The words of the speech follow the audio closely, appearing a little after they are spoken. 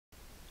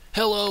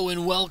Hello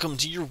and welcome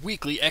to your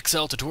weekly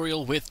Excel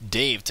tutorial with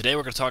Dave. Today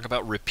we're going to talk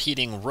about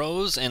repeating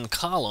rows and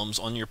columns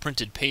on your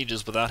printed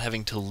pages without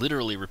having to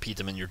literally repeat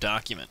them in your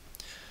document.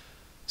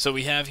 So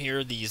we have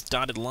here these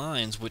dotted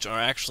lines which are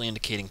actually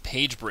indicating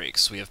page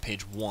breaks. We have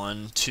page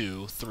 1,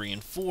 2, 3,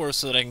 and 4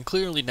 so that I can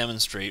clearly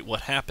demonstrate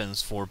what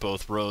happens for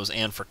both rows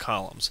and for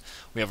columns.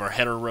 We have our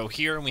header row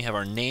here and we have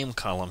our name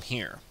column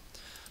here.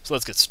 So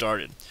let's get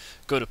started.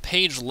 Go to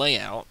Page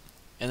Layout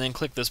and then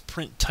click this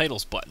Print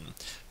Titles button.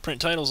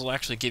 Print Titles will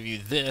actually give you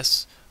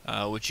this,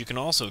 which you can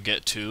also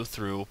get to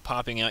through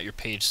popping out your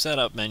Page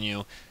Setup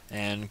menu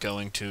and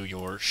going to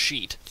your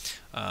sheet.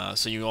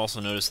 So you also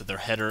notice that their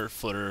header,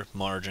 footer,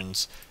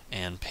 margins,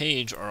 and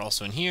page are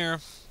also in here.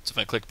 So if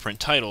I click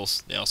Print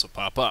Titles, they also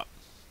pop up.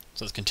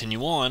 So let's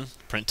continue on.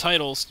 Print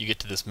Titles, you get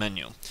to this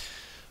menu.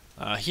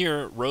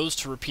 Here, rows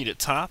to repeat at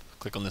top,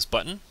 click on this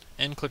button,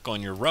 and click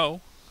on your row,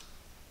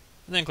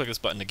 and then click this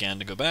button again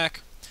to go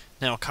back.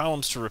 Now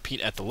columns to repeat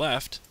at the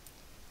left,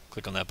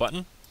 click on that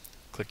button,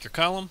 click your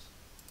column,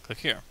 click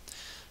here.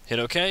 Hit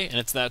OK, and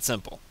it's that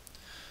simple.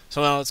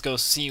 So now let's go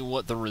see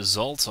what the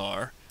results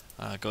are.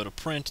 Go to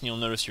print, and you'll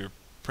notice your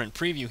print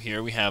preview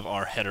here. We have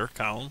our header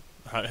column,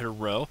 header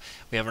row,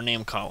 we have our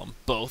name column,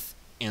 both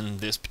in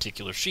this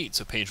particular sheet.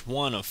 So page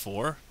 1 of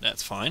 4,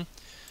 that's fine.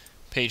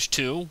 Page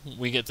 2,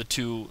 we get the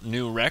two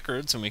new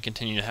records, and we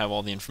continue to have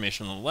all the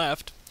information on the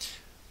left.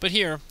 But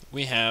here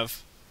we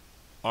have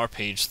our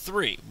page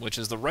 3, which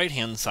is the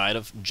right-hand side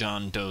of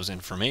John Doe's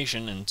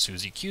information and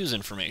Susie Q's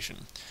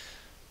information.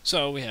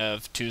 So we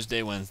have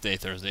Tuesday, Wednesday,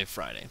 Thursday,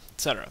 Friday,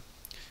 etc.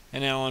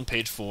 And now on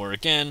page 4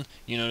 again,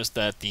 you notice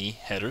that the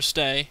headers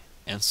stay,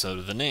 and so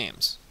do the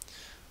names.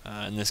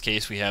 In this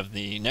case, we have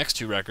the next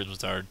two records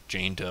with our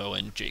Jane Doe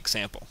and Jake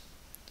Sample.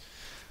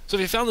 So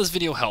if you found this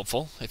video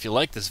helpful, if you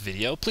like this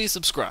video, please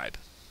subscribe.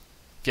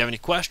 If you have any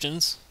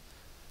questions,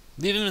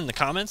 leave them in the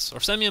comments or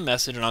send me a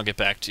message and I'll get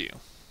back to you.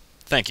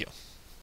 Thank you.